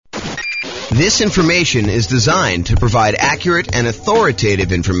This information is designed to provide accurate and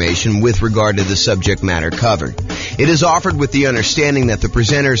authoritative information with regard to the subject matter covered. It is offered with the understanding that the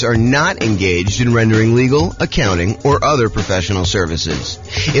presenters are not engaged in rendering legal, accounting, or other professional services.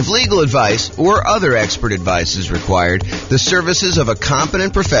 If legal advice or other expert advice is required, the services of a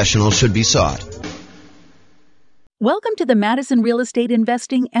competent professional should be sought. Welcome to the Madison Real Estate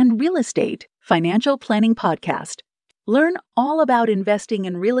Investing and Real Estate Financial Planning Podcast. Learn all about investing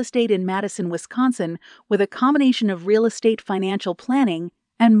in real estate in Madison, Wisconsin with a combination of real estate financial planning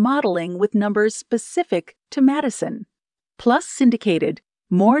and modeling with numbers specific to Madison. Plus syndicated,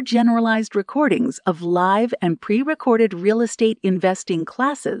 more generalized recordings of live and pre-recorded real estate investing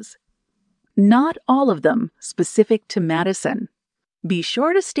classes. Not all of them specific to Madison. Be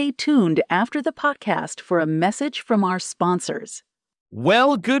sure to stay tuned after the podcast for a message from our sponsors.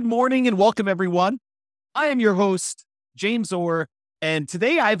 Well, good morning and welcome, everyone. I am your host, James Orr, and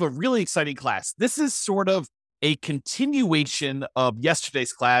today I have a really exciting class. This is sort of a continuation of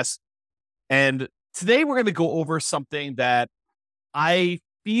yesterday's class, and today we're going to go over something that I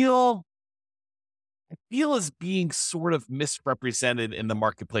feel is being sort of misrepresented in the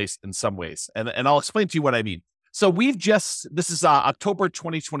marketplace in some ways, and I'll explain to you what I mean. So this is October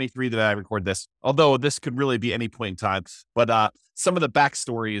 2023 that I record this, although this could really be any point in time, but some of the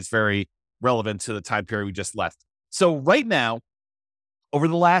backstory is very relevant to the time period we just left. So right now, over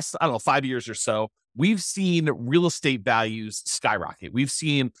the last, 5 years or so, we've seen real estate values skyrocket. We've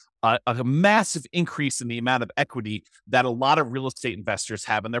seen a massive increase in the amount of equity that a lot of real estate investors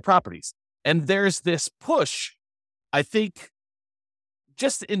have in their properties. And there's this push, I think,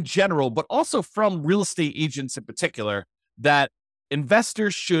 just in general, but also from real estate agents in particular, that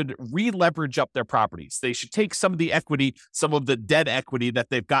investors should re-leverage up their properties. They should take some of the equity, some of the debt equity that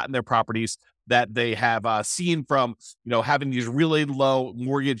they've got in their properties that they have seen from, having these really low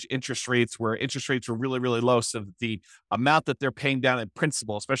mortgage interest rates where interest rates were really, really low. So that the amount that they're paying down in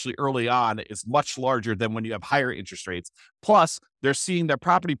principal, especially early on, is much larger than when you have higher interest rates. Plus, they're seeing their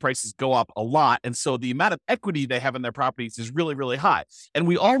property prices go up a lot. And so the amount of equity they have in their properties is really, really high. And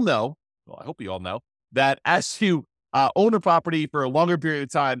we all know, well, I hope we all know, that as you own a property for a longer period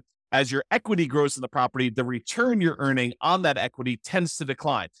of time, as your equity grows in the property, the return you're earning on that equity tends to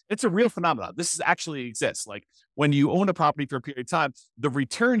decline. It's a real phenomenon. This actually exists. Like when you own a property for a period of time, the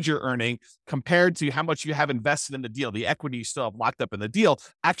returns you're earning compared to how much you have invested in the deal, the equity you still have locked up in the deal,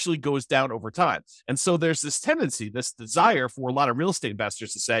 actually goes down over time. And so there's this tendency, this desire for a lot of real estate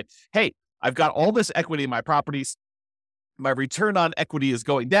investors to say, hey, I've got all this equity in my properties. My return on equity is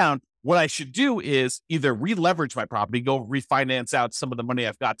going down. What I should do is either re-leverage my property, go refinance out some of the money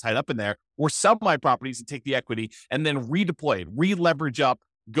I've got tied up in there, or sell my properties and take the equity and then redeploy it, re-leverage up,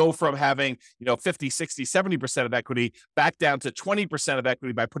 go from having, 50, 60, 70% of equity back down to 20% of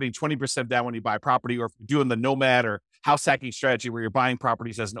equity by putting 20% down when you buy property, or if you're doing the nomad or house hacking strategy where you're buying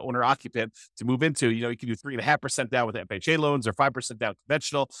properties as an owner occupant to move into, you can do 3.5% down with FHA loans or 5% down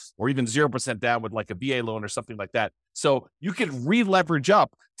conventional, or even 0% down with like a VA loan or something like that. So you can re-leverage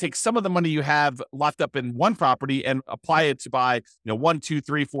up, take some of the money you have locked up in one property and apply it to buy, 1, 2,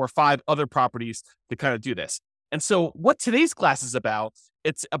 3, 4, 5 other properties to kind of do this. And so what today's class is about,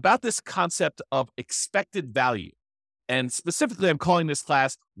 it's about this concept of expected value. And specifically, I'm calling this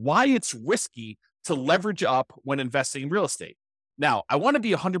class why it's risky to leverage up when investing in real estate. Now, I want to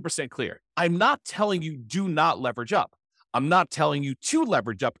be 100% clear. I'm not telling you do not leverage up. I'm not telling you to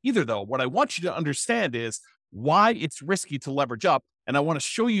leverage up either, though. What I want you to understand is why it's risky to leverage up. And I want to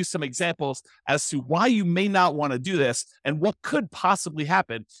show you some examples as to why you may not want to do this and what could possibly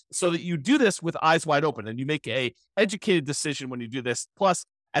happen so that you do this with eyes wide open and you make a educated decision when you do this. Plus,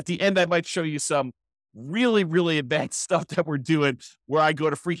 at the end, I might show you some really, really advanced stuff that we're doing where I go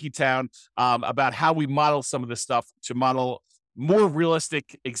to Freaky Town about how we model some of this stuff to model more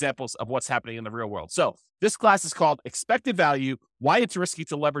realistic examples of what's happening in the real world. So this class is called Expected Value, Why It's Risky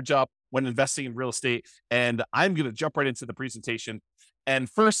to Leverage Up when Investing in Real Estate. And I'm going to jump right into the presentation. And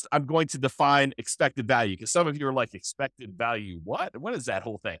first, I'm going to define expected value because some of you are like, expected value, what? What is that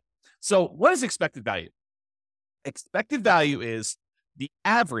whole thing? So what is expected value? Expected value is the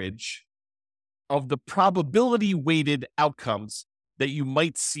average of the probability weighted outcomes that you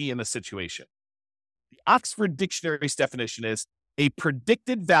might see in a situation. The Oxford Dictionary's definition is a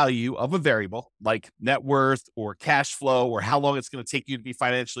predicted value of a variable like net worth or cash flow or how long it's going to take you to be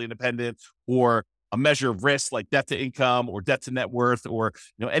financially independent, or a measure of risk like debt to income or debt to net worth, or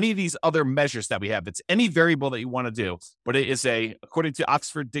any of these other measures that we have. It's any variable that you want to do, but it is according to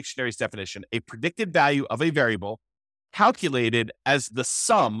Oxford Dictionary's definition, a predicted value of a variable calculated as the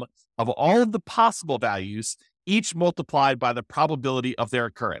sum of all of the possible values each multiplied by the probability of their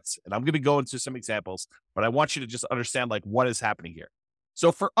occurrence. And I'm going to go into some examples, but I want you to just understand like what is happening here.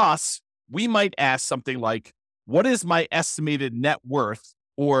 So for us, we might ask something like, what is my estimated net worth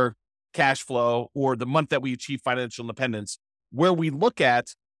or cash flow or the month that we achieve financial independence, where we look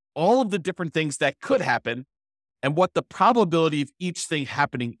at all of the different things that could happen and what the probability of each thing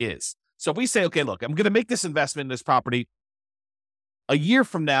happening is. So if we say, okay, look, I'm going to make this investment in this property. A year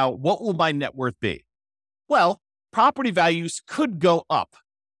from now, what will my net worth be? Well, property values could go up.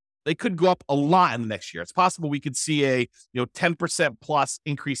 They could go up a lot in the next year. It's possible we could see a 10% plus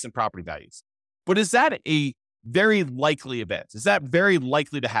increase in property values. But is that a very likely event? Is that very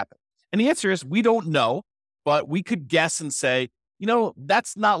likely to happen? And the answer is we don't know, but we could guess and say,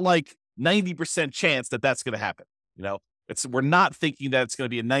 that's not like 90% chance that that's going to happen. We're not thinking that it's going to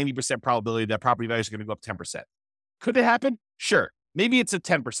be a 90% probability that property values are going to go up 10%. Could it happen? Sure. Maybe it's a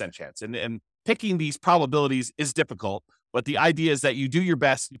 10% chance. And picking these probabilities is difficult, but the idea is that you do your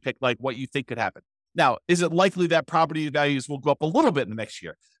best. You pick like what you think could happen. Now, is it likely that property values will go up a little bit in the next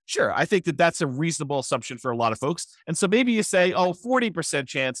year? Sure. I think that that's a reasonable assumption for a lot of folks. And so maybe you say, 40%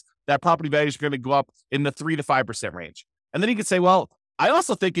 chance that property values are going to go up in the 3 to 5% range. And then you could say, well, I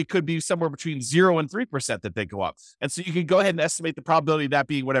also think it could be somewhere between 0 and 3% that they go up. And so you can go ahead and estimate the probability of that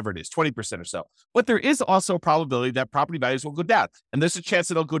being whatever it is, 20% or so. But there is also a probability that property values will go down. And there's a chance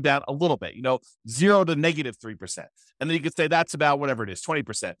that it'll go down a little bit, 0 to negative 3%. And then you could say that's about whatever it is,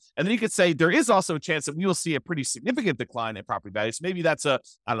 20%. And then you could say there is also a chance that we will see a pretty significant decline in property values. Maybe that's a,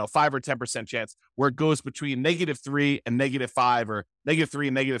 5 or 10% chance where it goes between -3 and -5 or -3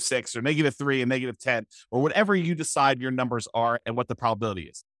 and -6 or -3 and -10 or whatever you decide your numbers are and what the probability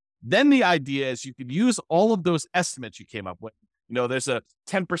is. Then the idea is you could use all of those estimates you came up with. There's a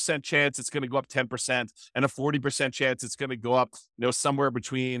 10% chance it's going to go up 10% and a 40% chance it's going to go up, somewhere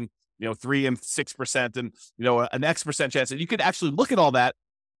between 3 and 6% and, an X percent chance. And you could actually look at all that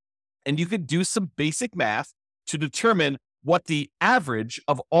and you could do some basic math to determine what the average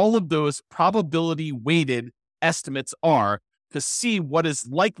of all of those probability weighted estimates are to see what is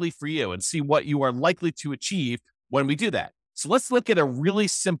likely for you and see what you are likely to achieve when we do that. So let's look at a really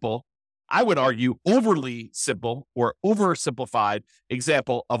simple, I would argue overly simple or oversimplified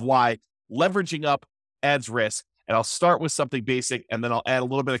example of why leveraging up adds risk. And I'll start with something basic, and then I'll add a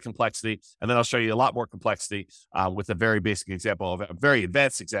little bit of complexity, and then I'll show you a lot more complexity with a very basic example of a very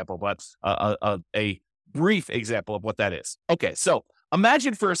advanced example, but a brief example of what that is. Okay, so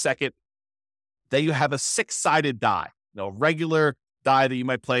imagine for a second that you have a 6-sided die, regular die that you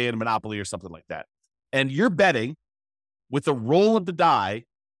might play in Monopoly or something like that. And you're betting with a roll of the die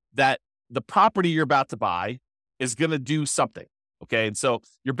that the property you're about to buy is going to do something. Okay, and so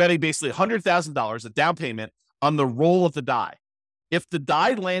you're betting basically $100,000, a down payment, on the roll of the die. If the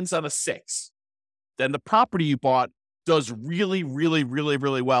die lands on a 6, then the property you bought does really, really, really,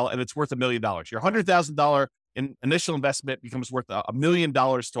 really well, and it's worth $1 million. Your $100,000 initial investment becomes worth $1 million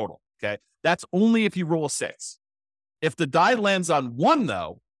total. Okay, that's only if you roll a 6. If the die lands on 1,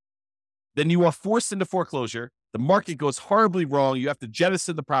 though, then you are forced into foreclosure. The market goes horribly wrong. You have to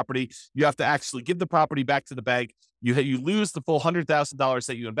jettison the property. You have to actually give the property back to the bank. You lose the full $100,000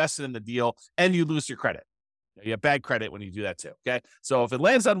 that you invested in the deal, and you lose your credit. You have bad credit when you do that too, okay? So if it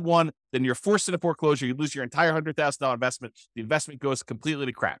lands on 1, then you're forced into foreclosure. You lose your entire $100,000 investment. The investment goes completely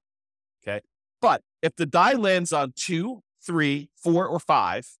to crap, okay? But if the die lands on 2, 3, 4, or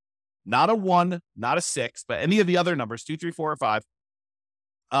 5, not a 1, not a 6, but any of the other numbers, 2, 3, 4, or 5,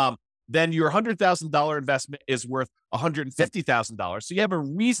 then your $100,000 investment is worth $150,000. So you have a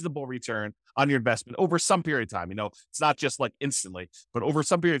reasonable return on your investment over some period of time. It's not just like instantly, but over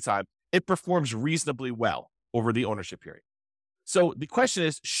some period of time, it performs reasonably well over the ownership period. So the question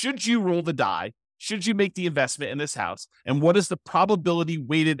is, should you roll the die? Should you make the investment in this house? And what is the probability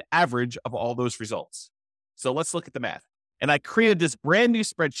weighted average of all those results? So let's look at the math. And I created this brand new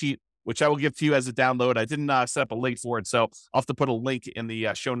spreadsheet, which I will give to you as a download. I didn't set up a link for it, so I'll have to put a link in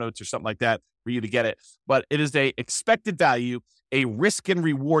the show notes or something like that for you to get it. But it is a expected value, a risk and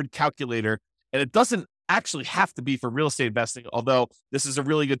reward calculator, and it doesn't actually have to be for real estate investing, although this is a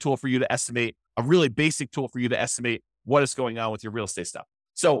really good tool for you to estimate, a really basic tool for you to estimate what is going on with your real estate stuff.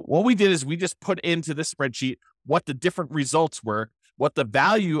 So what we did is we just put into this spreadsheet what the different results were, what the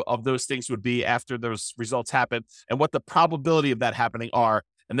value of those things would be after those results happen, and what the probability of that happening are.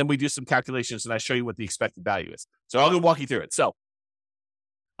 And then we do some calculations and I show you what the expected value is. So I'll go walk you through it. So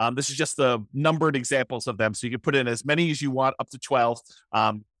this is just the numbered examples of them. So you can put in as many as you want, up to 12.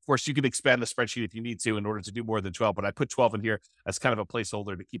 Of course, you can expand the spreadsheet if you need to in order to do more than 12, but I put 12 in here as kind of a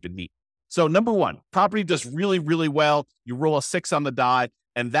placeholder to keep it neat. So number 1, property does really, really well. You roll a 6 on the die,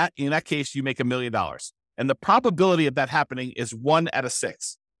 and that in that case, you make $1 million. And the probability of that happening is 1 out of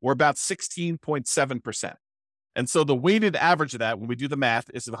 6, or about 16.7%. And so the weighted average of that, when we do the math,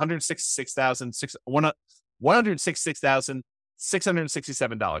 is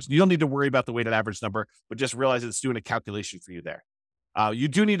 $166,667. You don't need to worry about the weighted average number, but just realize it's doing a calculation for you there. You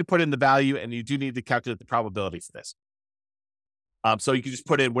do need to put in the value, and you do need to calculate the probability for this. So you can just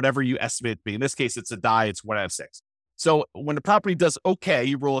put in whatever you estimate it to be. In this case, it's a die. It's 1 out of 6. So when the property does okay,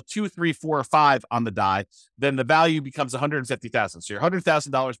 you roll a 2, 3, 4, or 5 on the die, then the value becomes $150,000. So your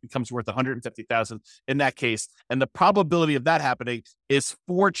 $100,000 becomes worth $150,000 in that case. And the probability of that happening is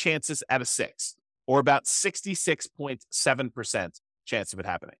 4 chances out of 6, or about 66.7% chance of it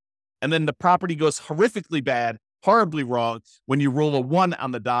happening. And then the property goes horrifically bad, horribly wrong, when you roll a 1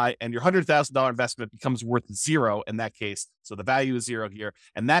 on the die, and your $100,000 investment becomes worth 0 in that case. So the value is 0 here.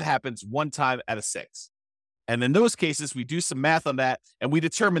 And that happens 1 time out of 6. And in those cases, we do some math on that, and we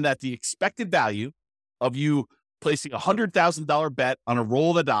determine that the expected value of you placing a $100,000 bet on a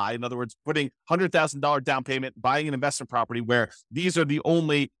roll of the die, in other words, putting $100,000 down payment, buying an investment property where these are the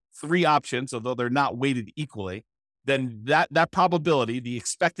only 3 options, although they're not weighted equally, then that probability, the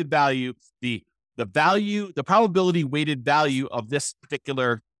expected value, the probability weighted value of this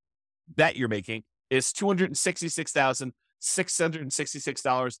particular bet you're making is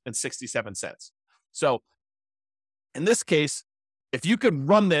 $266,666.67. So in this case, if you could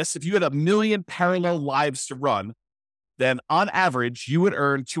run this, if you had 1 million parallel lives to run, then on average, you would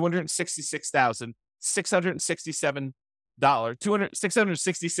earn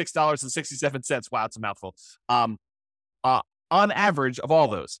 $666.67. Wow, it's a mouthful. On average of all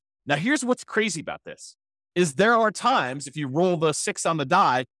those. Now, here's what's crazy about this is there are times if you roll the 6 on the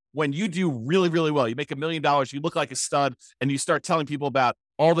die when you do really, really well, you make $1 million, you look like a stud, and you start telling people about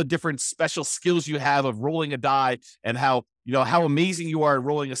all the different special skills you have of rolling a die and how amazing you are at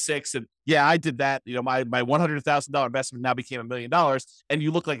rolling a 6. And yeah, I did that. My $100,000 investment now became $1 million, and you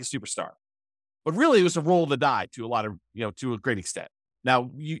look like a superstar. But really, it was a roll of the die to a great extent.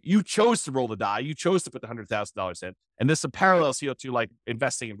 Now, you chose to roll the die. You chose to put the $100,000 in. And this is a parallel to like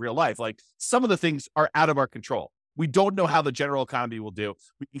investing in real life. Like some of the things are out of our control. We don't know how the general economy will do.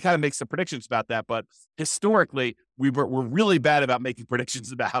 We can kind of make some predictions about that. But historically, we're really bad about making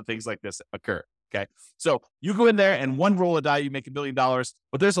predictions about how things like this occur. Okay. So you go in there and one roll of die, you make $1 million.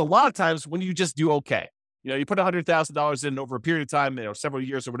 But there's a lot of times when you just do okay. You put $100,000 in over a period of time, several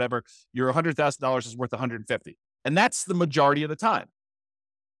years or whatever, your $100,000 is worth $150,000. And that's the majority of the time.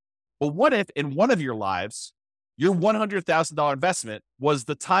 But what if in one of your lives, your $100,000 investment was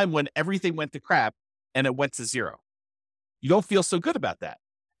the time when everything went to crap and it went to 0? You don't feel so good about that.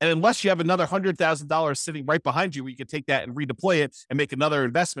 And unless you have another $100,000 sitting right behind you where you can take that and redeploy it and make another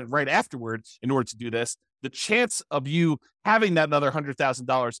investment right afterward in order to do this, the chance of you having that another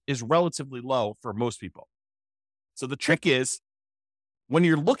 $100,000 is relatively low for most people. So the trick is when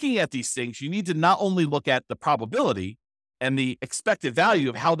you're looking at these things, you need to not only look at the probability and the expected value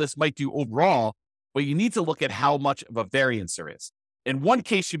of how this might do overall, but you need to look at how much of a variance there is. In one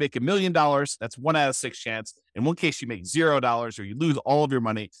case, you make $1 million. That's 1 out of 6 chance. In one case, you make $0 or you lose all of your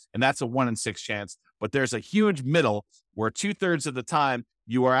money, and that's a 1 in 6 chance. But there's a huge middle where 2/3 of the time,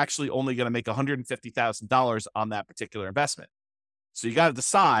 you are actually only going to make $150,000 on that particular investment. So you got to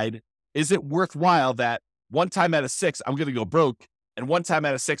decide, is it worthwhile that 1 time out of 6, I'm going to go broke, and 1 time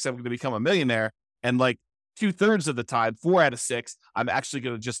out of 6, I'm going to become a millionaire, and like 2/3 of the time, 4 out of 6, I'm actually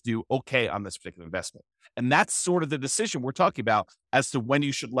going to just do okay on this particular investment. And that's sort of the decision we're talking about as to when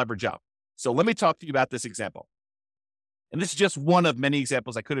you should leverage up. So let me talk to you about this example. And this is just one of many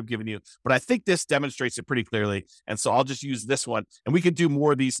examples I could have given you, but I think this demonstrates it pretty clearly. And so I'll just use this one, and we could do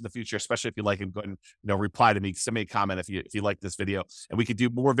more of these in the future, especially if you like them. Go ahead and reply to me, send me a comment if you like this video, and we could do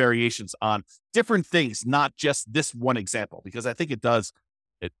more variations on different things, not just this one example, because I think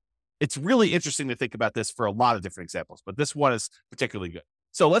it's really interesting to think about this for a lot of different examples, but this one is particularly good.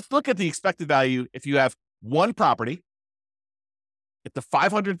 So let's look at the expected value. If you have one property, it's a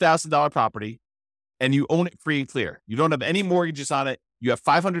 $500,000 property, and you own it free and clear. You don't have any mortgages on it. You have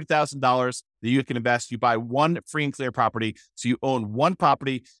 $500,000 that you can invest. You buy one free and clear property. So you own one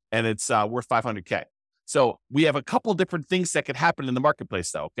property and it's worth $500K. So we have a couple different things that could happen in the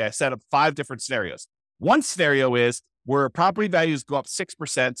marketplace though. Okay. I set up 5 different scenarios. One scenario is where property values go up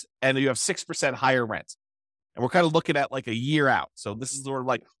 6% and you have 6% higher rent. And we're kind of looking at like a year out. So this is sort of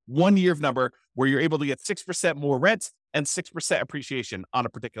like 1 year of number where you're able to get 6% more rent and 6% appreciation on a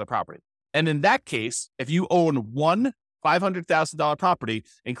particular property. And in that case, if you own one $500,000 property,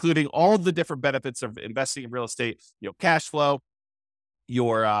 including all of the different benefits of investing in real estate, cash flow,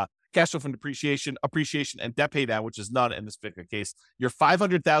 your cash flow from depreciation, appreciation, and debt pay down, which is none in this particular case, your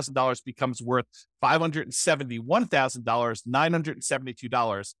 $500,000 becomes worth $571,000,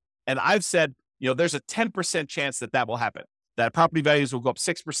 $972. And I've said, there's a 10% chance that will happen, that property values will go up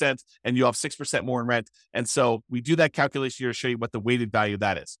 6% and you'll have 6% more in rent. And so we do that calculation here to show you what the weighted value of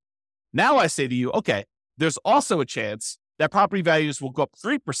that is. Now I say to you, okay, there's also a chance that property values will go up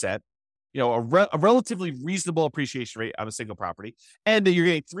 3%, a relatively reasonable appreciation rate on a single property, and that you're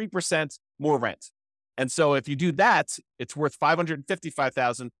getting 3% more rent. And so if you do that, it's worth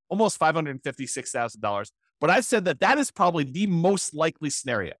 $555,000, almost $556,000. But I've said that is probably the most likely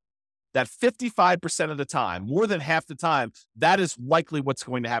scenario, that 55% of the time, more than half the time, that is likely what's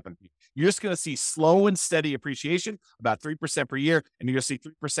going to happen. You're just going to see slow and steady appreciation, about 3% per year, and you're going to see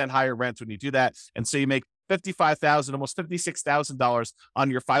 3% higher rents when you do that. And so you make $55,000, almost $56,000 on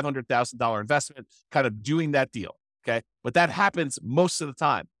your $500,000 investment, kind of doing that deal. Okay. But that happens most of the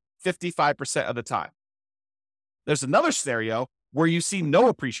time, 55% of the time. There's another scenario where you see no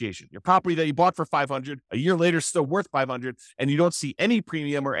appreciation. Your property that you bought for $500, a year later is still worth $500, and you don't see any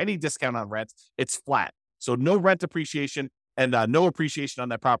premium or any discount on rent. It's flat. So no rent appreciation and no appreciation on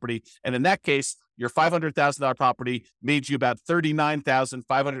that property. And in that case, your $500,000 property made you about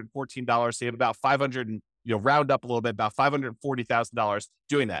 $39,514. So you have about round up a little bit, about $540,000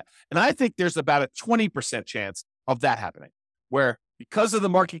 doing that. And I think there's about a 20% chance of that happening, where because of the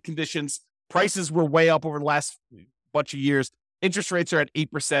market conditions, prices were way up over the last bunch of years. Interest rates are at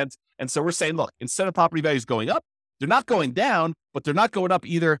 8%. And so we're saying, look, instead of property values going up, they're not going down, but they're not going up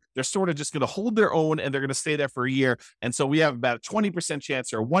either. They're sort of just going to hold their own, and they're going to stay there for a year. And so we have about a 20%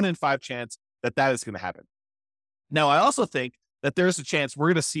 chance, or a 1 in 5 chance, that is going to happen. Now, I also think that there's a chance we're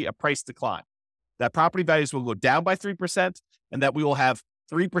going to see a price decline, that property values will go down by 3%, and that we will have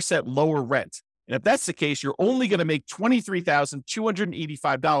 3% lower rent. And if that's the case, you're only going to make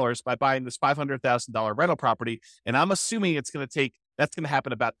 $23,285 by buying this $500,000 rental property. And I'm assuming that's going to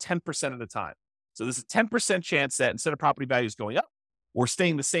happen about 10% of the time. So there's a 10% chance that instead of property values going up or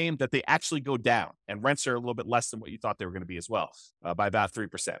staying the same, that they actually go down, and rents are a little bit less than what you thought they were going to be as well, by about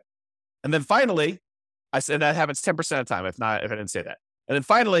 3%. And then finally, I said that happens 10% of the time, if I didn't say that. And then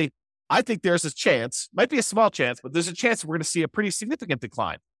finally, I think there's a chance, might be a small chance, but there's a chance we're going to see a pretty significant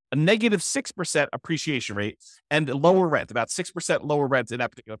decline, a negative 6% appreciation rate and lower rent, about 6% lower rent in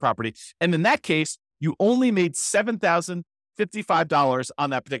that particular property. And in that case, you only made $7,055 on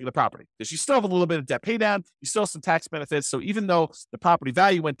that particular property, because you still have a little bit of debt pay down, you still have some tax benefits. So even though the property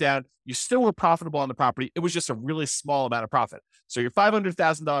value went down, you still were profitable on the property. It was just a really small amount of profit. So your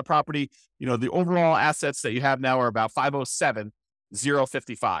 $500,000 property, the overall assets that you have now are about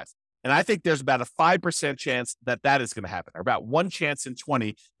 $507,055. And I think there's about a 5% chance that is going to happen, or about 1 chance in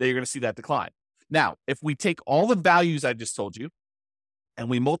 20 that you're going to see that decline. Now, if we take all the values I just told you and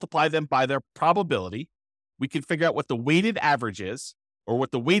we multiply them by their probability, we can figure out what the weighted average is, or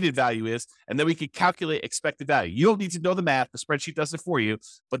what the weighted value is, and then we can calculate expected value. You don't need to know the math. The spreadsheet does it for you.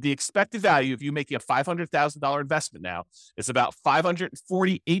 But the expected value, if you're making a $500,000 investment now, is about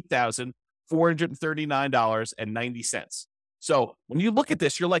 $548,439.90. So when you look at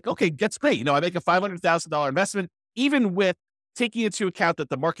this, you're like, okay, that's great. I make a $500,000 investment, even with taking into account that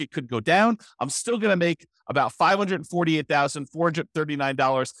the market could go down, I'm still going to make about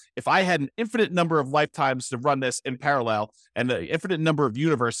 $548,439 if I had an infinite number of lifetimes to run this in parallel, and an infinite number of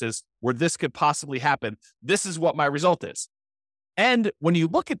universes where this could possibly happen. This is what my result is. And when you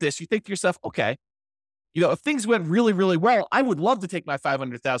look at this, you think to yourself, okay, if things went really, really well, I would love to take my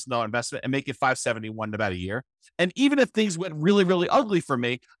 $500,000 investment and make it $571 in about a year. And even if things went really, really ugly for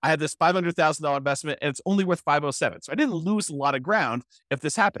me, I had this $500,000 investment and it's only worth $507. So I didn't lose a lot of ground if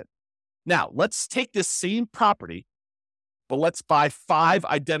this happened. Now, let's take this same property, but let's buy 5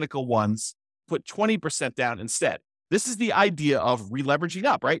 identical ones, put 20% down instead. This is the idea of releveraging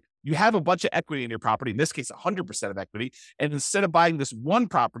up, right? You have a bunch of equity in your property, in this case, 100% of equity. And instead of buying this one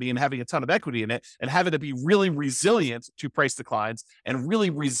property and having a ton of equity in it and having to be really resilient to price declines and really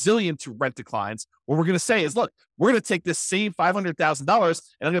resilient to rent declines, what we're going to say is, look, we're going to take this same $500,000 and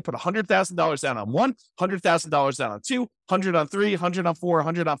I'm going to put $100,000 down on 1, $100,000 down on 2, 100 on 3, 100 on 4,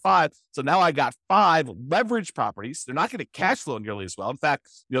 100 on 5. So now I got 5 leverage properties. They're not going to cash flow nearly as well. In fact,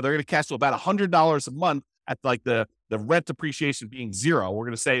 they're going to cash flow about $100 a month at like the rent appreciation being 0. We're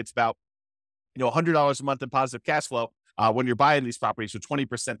going to say it's about, $100 a month in positive cash flow when you're buying these properties, so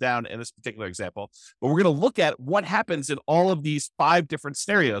 20% down in this particular example. But we're going to look at what happens in all of these 5 different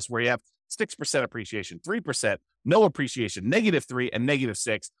scenarios where you have 6% appreciation, 3%, no appreciation, -3, and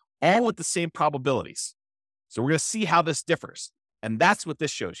 -6, all with the same probabilities. So we're going to see how this differs. And that's what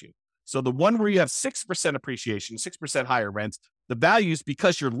this shows you. So the one where you have 6% appreciation, 6% higher rent, the values,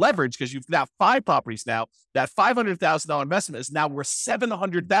 because you're leveraged, because you've got 5 properties now, that $500,000 investment is now worth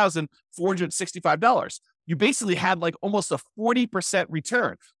 $700,465. You basically had like almost a 40%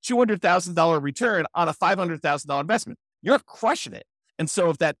 return, $200,000 return on a $500,000 investment. You're crushing it. And so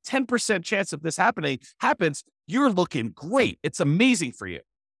if that 10% chance of this happens, you're looking great. It's amazing for you.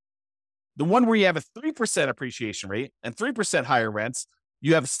 The one where you have a 3% appreciation rate and 3% higher rents,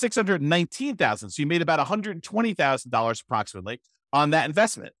 you have $619,000. So you made about $120,000 approximately on that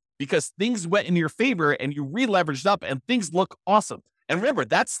investment because things went in your favor and you re-leveraged up and things look awesome. And remember,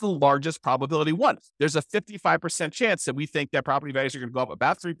 that's the largest probability one. There's a 55% chance that we think that property values are going to go up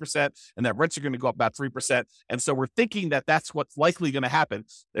about 3% and that rents are going to go up about 3%. And so we're thinking that that's what's likely going to happen.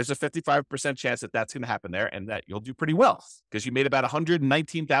 There's a 55% chance that that's going to happen there and that you'll do pretty well because you made about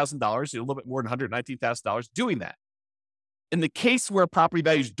 $119,000, a little bit more than $119,000 doing that. In the case where property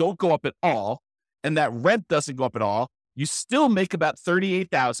values don't go up at all and that rent doesn't go up at all, you still make about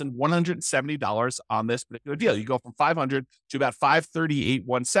 $38,170 on this particular deal. You go from $500 to about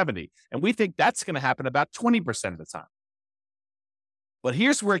 $538,170. And we think that's going to happen about 20% of the time. But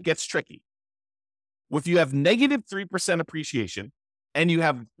here's where it gets tricky. If you have negative 3% appreciation and you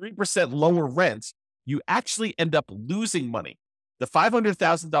have 3% lower rent, you actually end up losing money. The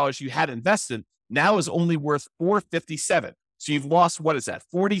 $500,000 you had invested now is only worth $457,000. So you've lost, what is that?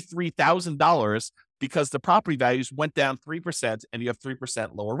 $43,000 because the property values went down 3% and you have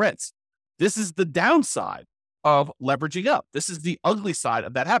 3% lower rents. This is the downside of leveraging up. This is the ugly side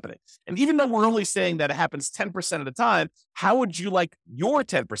of that happening. And even though we're only saying that it happens 10% of the time, how would you like your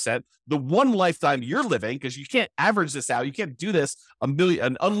 10%, the one lifetime you're living, because you can't average this out. You can't do this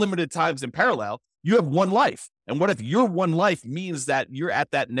an unlimited times in parallel. You have one life. And what if your one life means that you're at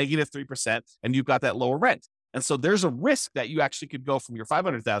that negative 3% and you've got that lower rent? And so there's a risk that you actually could go from your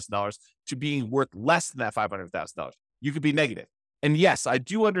 $500,000 to being worth less than that $500,000. You could be negative. And yes, I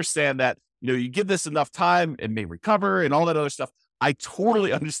do understand that, you give this enough time, it may recover and all that other stuff. I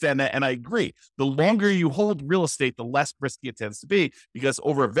totally understand that. And I agree. The longer you hold real estate, the less risky it tends to be because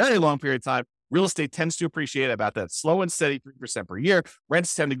over a very long period of time, real estate tends to appreciate about that slow and steady 3% per year.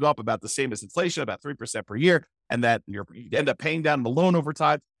 Rents tend to go up about the same as inflation, about 3% per year. And that you end up paying down the loan over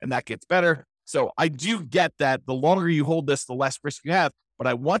time and that gets better. So I do get that the longer you hold this, the less risk you have, but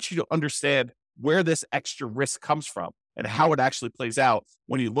I want you to understand where this extra risk comes from and how it actually plays out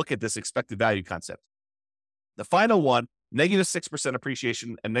when you look at this expected value concept. The final one, negative 6%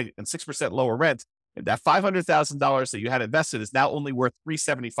 appreciation and 6% lower rent, and that $500,000 that you had invested is now only worth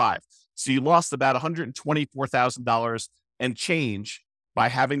 $375,000. So you lost about $124,000 and change by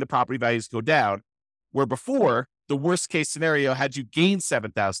having the property values go down, where before, the worst case scenario had you gain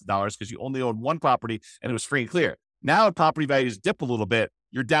 $7,000 because you only owned one property and it was free and clear. Now property values dip a little bit,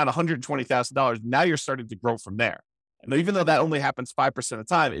 you're down $120,000. Now you're starting to grow from there. And even though that only happens 5% of the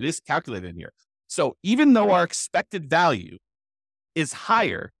time, it is calculated in here. So even though our expected value is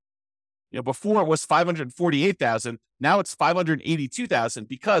higher, before it was $548,000, now it's $582,000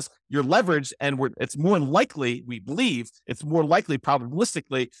 because you're leveraged and it's more likely, we believe, it's more likely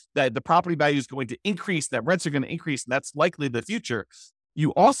probabilistically that the property value is going to increase, that rents are going to increase, and that's likely the future.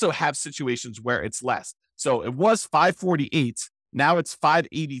 You also have situations where it's less. So it was $548, now it's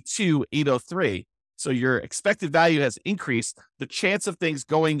 $582,803. So your expected value has increased. The chance of things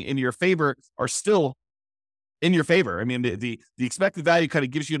going in your favor are still in your favor. I mean, the expected value kind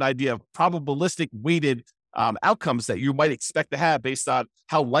of gives you an idea of probabilistic weighted outcomes that you might expect to have based on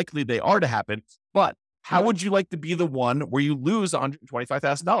how likely they are to happen. But how would you like to be the one where you lose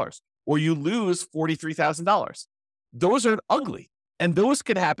 $125,000 or you lose $43,000? Those are ugly. And those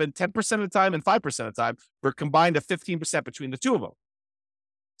could happen 10% of the time and 5% of the time for combined of 15% between the two of them.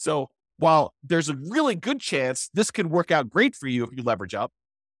 So while there's a really good chance this could work out great for you if you leverage up,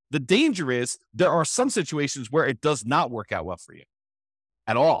 the danger is there are some situations where it does not work out well for you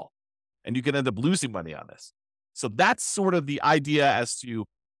at all. And you can end up losing money on this. So that's sort of the idea as to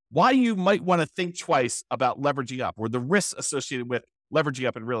why you might want to think twice about leveraging up or the risks associated with leveraging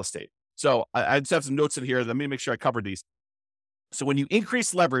up in real estate. So I just have some notes in here. Let me make sure I covered these. So when you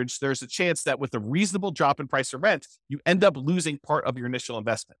increase leverage, there's a chance that with a reasonable drop in price or rent, you end up losing part of your initial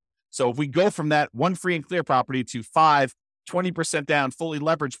investment. So if we go from that one free and clear property to 20% down, fully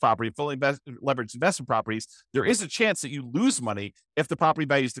leveraged property, leveraged investment properties, there is a chance that you lose money if the property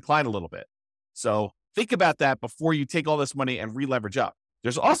values decline a little bit. So think about that before you take all this money and re-leverage up.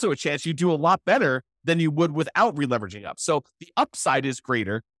 There's also a chance you do a lot better than you would without re-leveraging up. So the upside is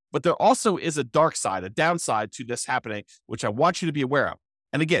greater, but there also is a dark side, a downside to this happening, which I want you to be aware of.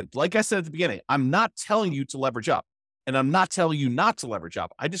 And again, like I said at the beginning, I'm not telling you to leverage up and I'm not telling you not to leverage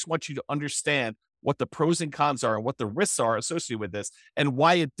up. I just want you to understand what the pros and cons are and what the risks are associated with this and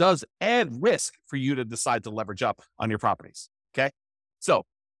why it does add risk for you to decide to leverage up on your properties. Okay. So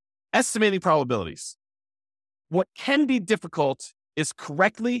estimating probabilities. What can be difficult is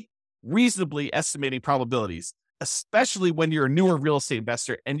correctly, reasonably estimating probabilities, especially when you're a newer real estate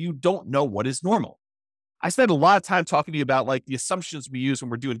investor and you don't know what is normal. I spend a lot of time talking to you about like the assumptions we use when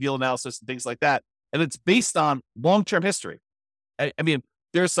we're doing deal analysis and things like that. And it's based on long-term history. I mean,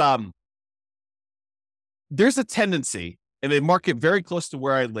 there's a tendency in a market very close to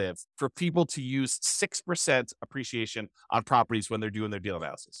where I live for people to use 6% appreciation on properties when they're doing their deal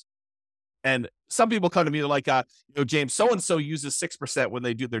analysis. And some people come to me like, James, so-and-so uses 6% when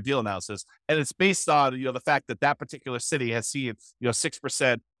they do their deal analysis. And it's based on, the fact that that particular city has seen,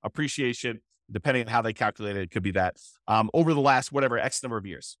 6% appreciation, depending on how they calculate it, it could be that, over the last, whatever, X number of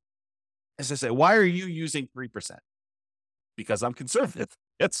years. As I say, why are you using 3%? Because I'm conservative.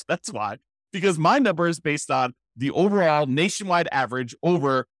 That's why. Because my number is based on the overall nationwide average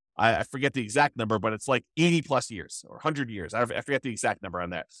over, I forget the exact number, but it's like 80 plus years or 100 years. I forget the exact number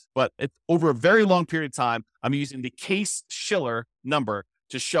on that. But it's over a very long period of time. I'm using the Case-Shiller number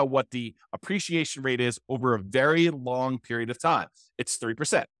to show what the appreciation rate is over a very long period of time. It's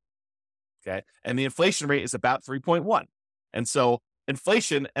 3%. Okay. And the inflation rate is about 3.1. And so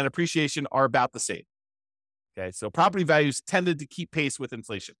inflation and appreciation are about the same. Okay. So property values tended to keep pace with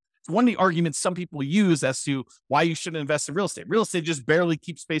inflation. It's one of the arguments some people use as to why you shouldn't invest in real estate. Real estate just barely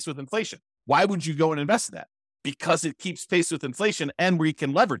keeps pace with inflation. Why would you go and invest in that? Because it keeps pace with inflation and we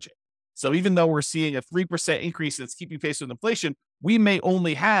can leverage it. So even though we're seeing a 3% increase that's keeping pace with inflation, we may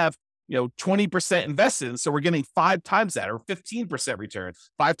only have 20% invested. And so we're getting 5 times that or 15% return,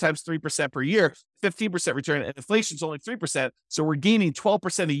 5 times 3% per year, 15% return, and inflation's only 3%. So we're gaining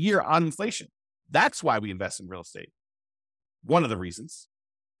 12% a year on inflation. That's why we invest in real estate. One of the reasons.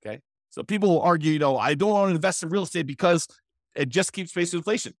 Okay. So people will argue, I don't want to invest in real estate because it just keeps pace with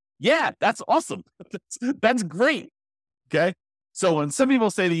inflation. Yeah, that's awesome. That's great. Okay. So when some people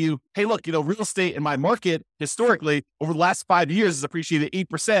say to you, hey, look, real estate in my market historically over the last 5 years has appreciated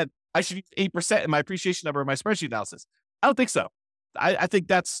 8%. I should use 8% in my appreciation number in my spreadsheet analysis. I don't think so. I think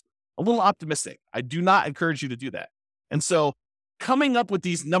that's a little optimistic. I do not encourage you to do that. And so coming up with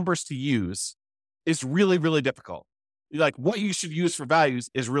these numbers to use is really, really difficult. Like what you should use for values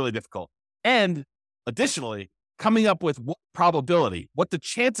is really difficult. And additionally, coming up with what probability, what the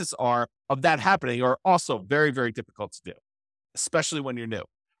chances are of that happening are also very, very difficult to do, especially when you're new.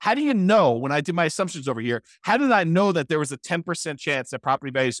 How do you know, when I did my assumptions over here, how did I know that there was a 10% chance that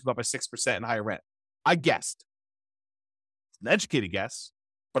property values would go up by 6% in higher rent? I guessed. It's an educated guess,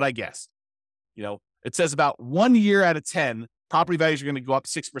 but I guessed. It says about 1 year out of 10, property values are going to go up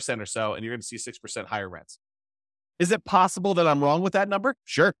 6% or so, and you're going to see 6% higher rents. Is it possible that I'm wrong with that number?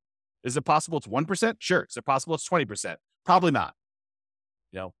 Sure. Is it possible it's 1%? Sure. Is it possible it's 20%? Probably not.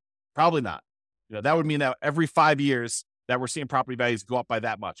 Probably not. That would mean that every 5 years that we're seeing property values go up by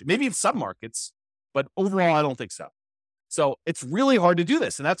that much. Maybe in some markets, but overall, I don't think so. So it's really hard to do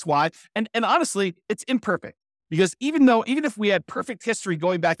this. And that's why, and honestly, it's imperfect because even if we had perfect history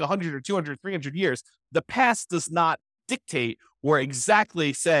going back 100 or 200, 300 years, the past does not dictate or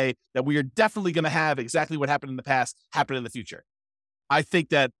exactly say that we are definitely going to have exactly what happened in the past happen in the future. I think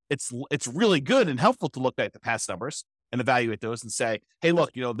that it's really good and helpful to look at the past numbers and evaluate those and say, hey,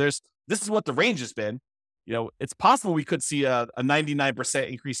 look, this is what the range has been. It's possible we could see a 99%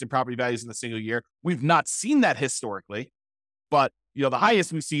 increase in property values in a single year. We've not seen that historically, but the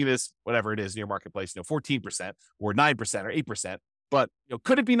highest we've seen is whatever it is in your marketplace, 14% or 9% or 8%. But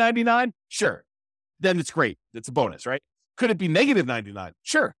could it be 99? Sure. Then it's great. It's a bonus, right? Could it be negative 99?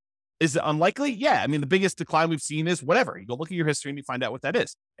 Sure. Is it unlikely? Yeah. I mean, the biggest decline we've seen is whatever. You go look at your history and you find out what that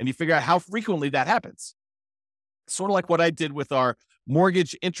is. And you figure out how frequently that happens. Sort of like what I did with our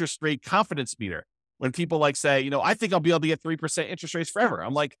mortgage interest rate confidence meter. When people say, I think I'll be able to get 3% interest rates forever.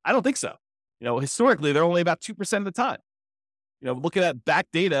 I'm like, I don't think so. Historically, they're only about 2% of the time. Looking at back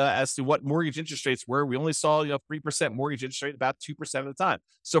data as to what mortgage interest rates were, we only saw 3% mortgage interest rate about 2% of the time.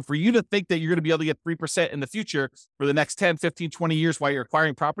 So for you to think that you're going to be able to get 3% in the future for the next 10, 15, 20 years while you're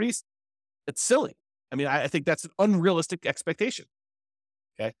acquiring properties, it's silly. I mean, I think that's an unrealistic expectation.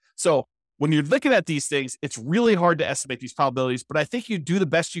 Okay. So when you're looking at these things, it's really hard to estimate these probabilities, but I think you do the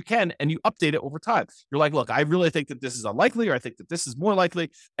best you can and you update it over time. You're like, look, I really think that this is unlikely, or I think that this is more likely.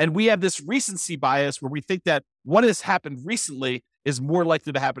 And we have this recency bias where we think that what has happened recently is more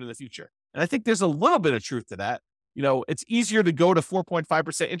likely to happen in the future. And I think there's a little bit of truth to that. It's easier to go to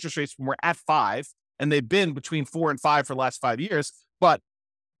 4.5% interest rates when we're at 5, and they've been between 4 and 5 for the last 5 years. But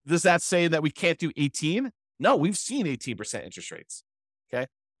does that say that we can't do 18? No, we've seen 18% interest rates. Okay.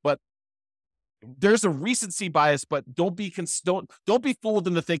 But there's a recency bias, but don't be fooled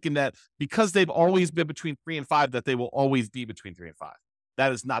into thinking that because they've always been between 3 and 5, that they will always be between 3 and 5.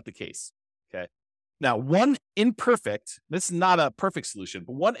 That is not the case. Okay. Now, this is not a perfect solution,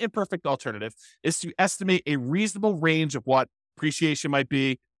 but one imperfect alternative is to estimate a reasonable range of what appreciation might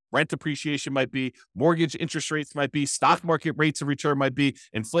be, rent appreciation might be, mortgage interest rates might be, stock market rates of return might be,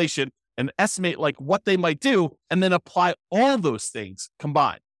 inflation, and estimate like what they might do, and then apply all those things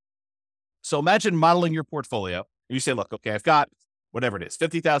combined. So imagine modeling your portfolio, and you say, look, okay, I've got whatever it is,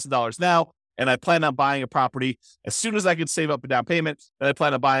 $50,000 now, and I plan on buying a property as soon as I can save up a down payment. And I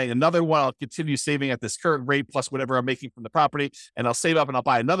plan on buying another one. I'll continue saving at this current rate plus whatever I'm making from the property. And I'll save up and I'll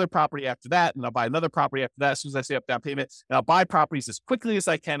buy another property after that. And I'll buy another property after that as soon as I save up down payment. And I'll buy properties as quickly as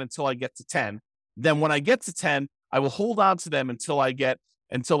I can until I get to 10. Then when I get to 10, I will hold on to them until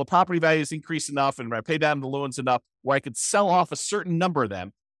the property values increase enough and I pay down the loans enough where I could sell off a certain number of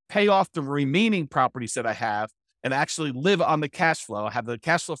them, pay off the remaining properties that I have, and actually live on the cash flow, have the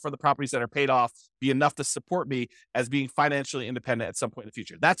cash flow for the properties that are paid off be enough to support me as being financially independent at some point in the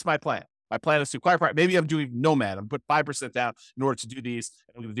future. That's my plan. My plan is to acquire property. Maybe I'm doing nomad. I'm put 5% down in order to do these.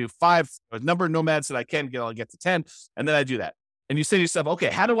 I'm going to do a number of nomads that I can get. I'll get to 10, and then I do that. And you say to yourself,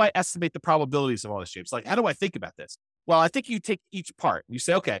 okay, how do I estimate the probabilities of all this, James? Like, how do I think about this? Well, I think you take each part. You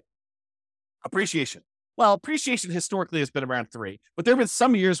say, okay, appreciation. Well, appreciation historically has been around 3, but there have been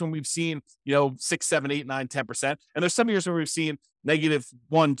some years when we've seen, 6, 7, 8, 9, 10%. And there's some years where we've seen negative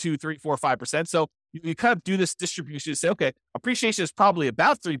 1, 2, 3, 4, 5%. So you kind of do this distribution to say, okay, appreciation is probably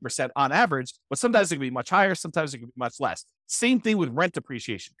about 3% on average, but sometimes it can be much higher. Sometimes it can be much less. Same thing with rent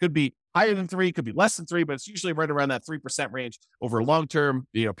appreciation. Could be higher than 3, could be less than 3, but it's usually right around that 3% range over a long-term,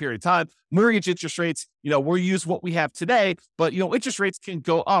 period of time. Mortgage interest rates, we'll use what we have today, but, interest rates can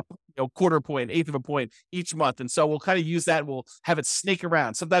go up, quarter point, eighth of a point each month. And so we'll kind of use that and we'll have it snake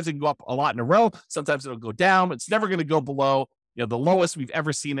around. Sometimes it can go up a lot in a row. Sometimes it'll go down. It's never going to go below, the lowest we've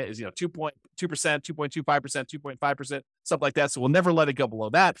ever seen it is, 2.2%, 2.25%, 2.5%, something like that. So we'll never let it go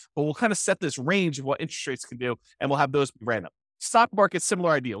below that, but we'll kind of set this range of what interest rates can do, and we'll have those be random. Stock market, similar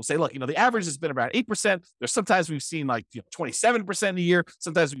idea. We'll say, look, the average has been about 8%. There's sometimes we've seen 27% a year.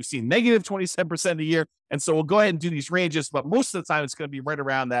 Sometimes we've seen negative 27% a year. And so we'll go ahead and do these ranges, but most of the time it's going to be right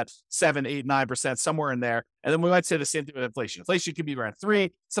around that 7, 8, 9%, somewhere in there. And then we might say the same thing with inflation. Inflation can be around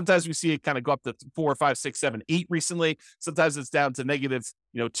 3. Sometimes we see it kind of go up to 4, 5, 6, 7, 8 recently. Sometimes it's down to negative,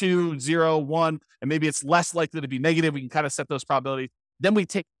 2, 0, 1, and maybe it's less likely to be negative. We can kind of set those probabilities. Then we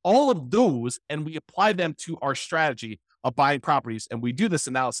take all of those and we apply them to our strategy of buying properties. And we do this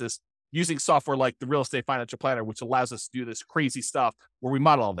analysis using software like the Real Estate Financial Planner, which allows us to do this crazy stuff where we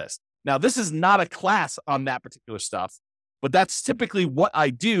model all this. Now, this is not a class on that particular stuff, but that's typically what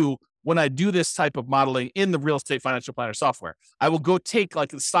I do when I do this type of modeling in the Real Estate Financial Planner software. I will go take like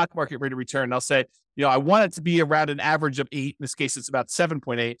the stock market rate of return, and I'll say, I want it to be around an average of 8. In this case, it's about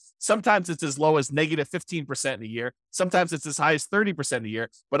 7.8. Sometimes it's as low as negative 15% in a year. Sometimes it's as high as 30% a year.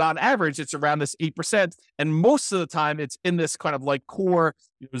 But on average, it's around this 8%. And most of the time, it's in this kind of like core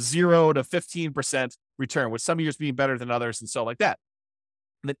 0 to 15% return, with some years being better than others and so like that.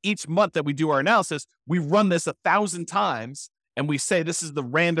 And then each month that we do our analysis, we run this 1,000 times. And we say, this is the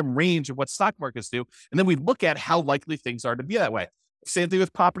random range of what stock markets do. And then we look at how likely things are to be that way. Same thing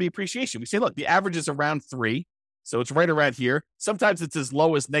with property appreciation. We say, look, the average is around 3. So it's right around here. Sometimes it's as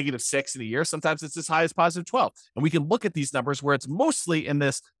low as negative 6 in a year. Sometimes it's as high as positive 12. And we can look at these numbers where it's mostly in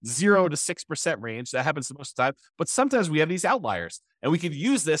this 0 to 6% range. That happens most of the time. But sometimes we have these outliers. And we can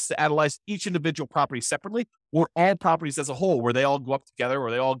use this to analyze each individual property separately, or all properties as a whole, where they all go up together or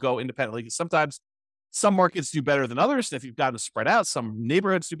they all go independently. Because sometimes some markets do better than others. And if you've got them spread out, some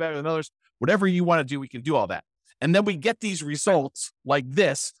neighborhoods do better than others. Whatever you want to do, we can do all that. And then we get these results like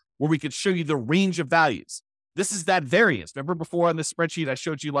this, where we could show you the range of values. This is that variance. Remember before on this spreadsheet, I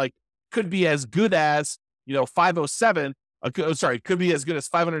showed you could be as good as, 507. Could be as good as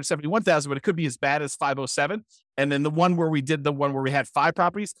 571,000, but it could be as bad as 507. And then the one where we had 5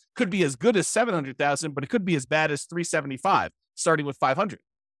 properties could be as good as 700,000, but it could be as bad as 375, starting with 500.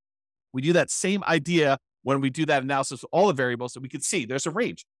 We do that same idea when we do that analysis with all the variables, so we could see there's a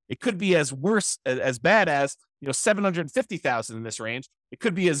range. It could be as bad as 750,000 in this range. It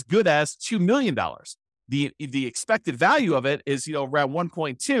could be as good as $2 million. The expected value of it is around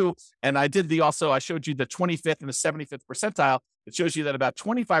 1.2. And I showed you the 25th and the 75th percentile. It shows you that about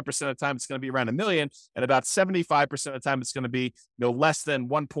 25% of the time it's going to be around $1 million, and about 75% of the time it's going to be less than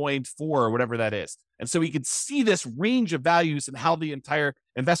 1.4 or whatever that is. And so we can see this range of values and how the entire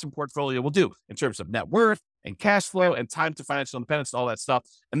investment portfolio will do in terms of net worth and cash flow and time to financial independence and all that stuff.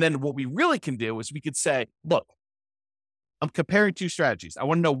 And then what we really can do is we could say, look, I'm comparing two strategies. I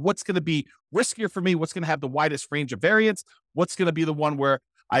want to know what's going to be riskier for me, what's going to have the widest range of variance, what's going to be the one where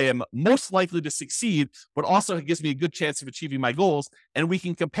I am most likely to succeed, but also it gives me a good chance of achieving my goals. And we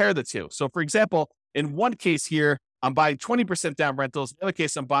can compare the two. So for example, in one case here, I'm buying 20% down rentals. In the other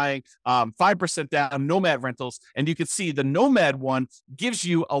case, I'm buying 5% down Nomad rentals. And you can see the Nomad one gives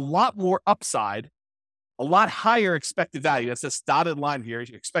you a lot more upside, a lot higher expected value. That's this dotted line here.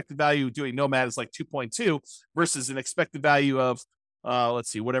 Your expected value doing Nomad is like 2.2 versus an expected value of, let's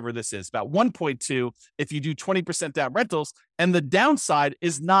see, whatever this is, about 1.2 if you do 20% down rentals. And the downside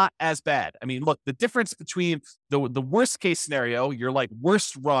is not as bad. I mean, look, the difference between the worst case scenario, your like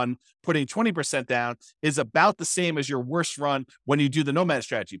worst run putting 20% down is about the same as your worst run when you do the Nomad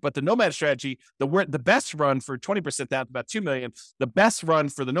strategy. But the Nomad strategy, the best run for 20% down is about 2 million. The best run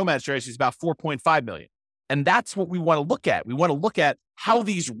for the Nomad strategy is about 4.5 million. And that's what we want to look at. We want to look at how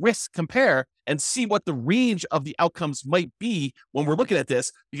these risks compare and see what the range of the outcomes might be when we're looking at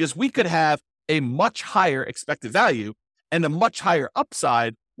this, because we could have a much higher expected value and a much higher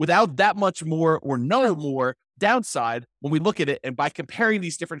upside without that much more or no more downside when we look at it. And by comparing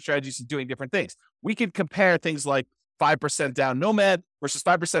these different strategies and doing different things, we can compare things like 5% down Nomad versus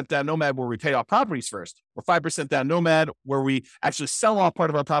 5% down Nomad where we pay off properties first, or 5% down Nomad where we actually sell off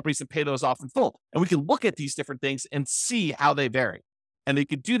part of our properties and pay those off in full. And we can look at these different things and see how they vary. And they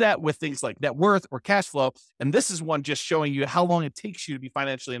could do that with things like net worth or cash flow. And this is one just showing you how long it takes you to be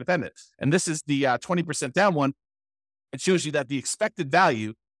financially independent. And this is the 20% down one. It shows you that the expected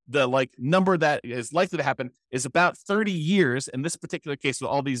value, the like number that is likely to happen, is about 30 years in this particular case with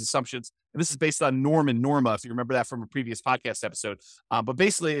all these assumptions. And this is based on Norm and Norma, if you remember that from a previous podcast episode. But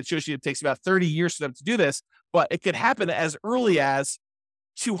basically, it shows you it takes about 30 years for them to do this, but it could happen as early as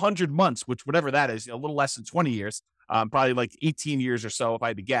 200 months, which whatever that is, a little less than 20 years, probably like 18 years or so, if I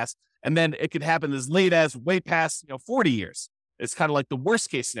had to guess. And then it could happen as late as way past 40 years. It's kind of like the worst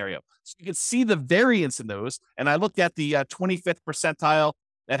case scenario. So you can see the variance in those. And I looked at the 25th percentile.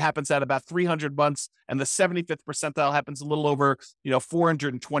 That happens at about 300 months, and the 75th percentile happens a little over,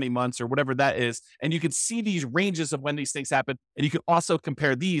 420 months or whatever that is. And you can see these ranges of when these things happen, and you can also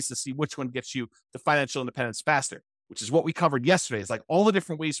compare these to see which one gets you to financial independence faster, which is what we covered yesterday. It's like all the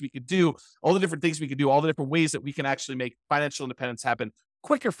different ways we could do, all the different things we could do, all the different ways that we can actually make financial independence happen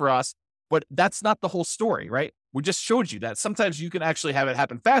quicker for us. But that's not the whole story, right? We just showed you that sometimes you can actually have it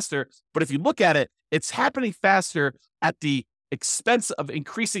happen faster, but if you look at it, it's happening faster at the expense of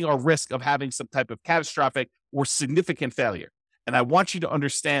increasing our risk of having some type of catastrophic or significant failure. And I want you to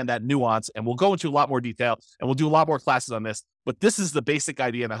understand that nuance, and we'll go into a lot more detail and we'll do a lot more classes on this, but this is the basic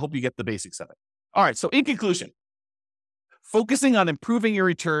idea, and I hope you get the basics of it. All right. So in conclusion, focusing on improving your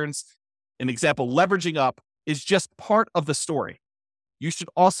returns, an example, leveraging up, is just part of the story. You should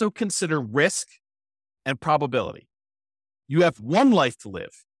also consider risk and probability. You have one life to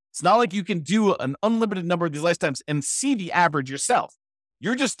live. It's not like you can do an unlimited number of these lifetimes and see the average yourself.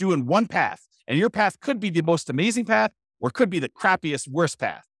 You're just doing one path, and your path could be the most amazing path or could be the crappiest, worst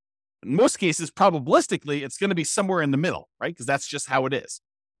path. In most cases, probabilistically, it's going to be somewhere in the middle, right? Because that's just how it is.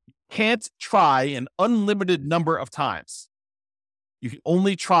 You can't try an unlimited number of times. You can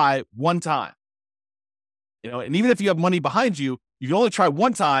only try one time. And even if you have money behind you, you can only try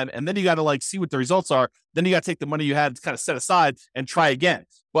one time, and then you got to see what the results are. Then you got to take the money you had kind of set aside and try again.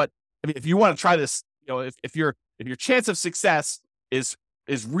 But I mean, if you want to try this, if your chance of success is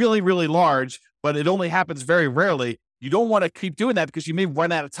really, really large, but it only happens very rarely, you don't want to keep doing that because you may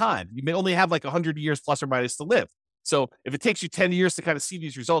run out of time. You may only have 100 years plus or minus to live. So if it takes you 10 years to kind of see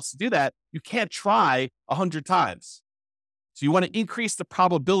these results to do that, you can't try 100 times. So you want to increase the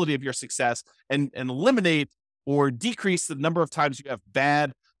probability of your success and eliminate or decrease the number of times you have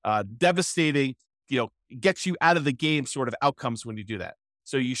bad, devastating, gets you out of the game sort of outcomes when you do that.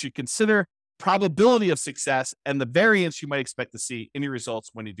 So you should consider probability of success and the variance you might expect to see in your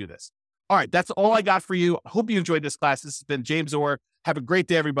results when you do this. All right, that's all I got for you. I hope you enjoyed this class. This has been James Orr. Have a great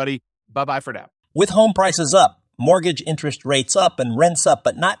day, everybody. Bye-bye for now. With home prices up, mortgage interest rates up, and rents up,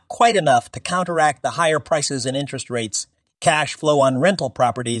 but not quite enough to counteract the higher prices and interest rates, cash flow on rental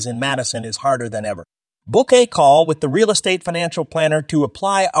properties in Madison is harder than ever. Book a call with the Real Estate Financial Planner to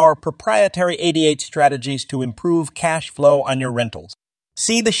apply our proprietary 88 strategies to improve cash flow on your rentals.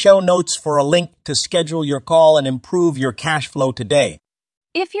 See the show notes for a link to schedule your call and improve your cash flow today.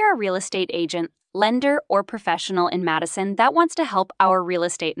 If you're a real estate agent, lender, or professional in Madison that wants to help our real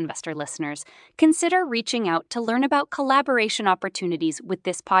estate investor listeners, consider reaching out to learn about collaboration opportunities with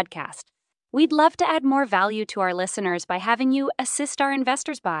this podcast. We'd love to add more value to our listeners by having you assist our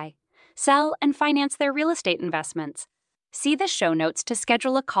investors buy, sell, and finance their real estate investments. See the show notes to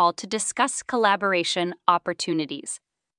schedule a call to discuss collaboration opportunities.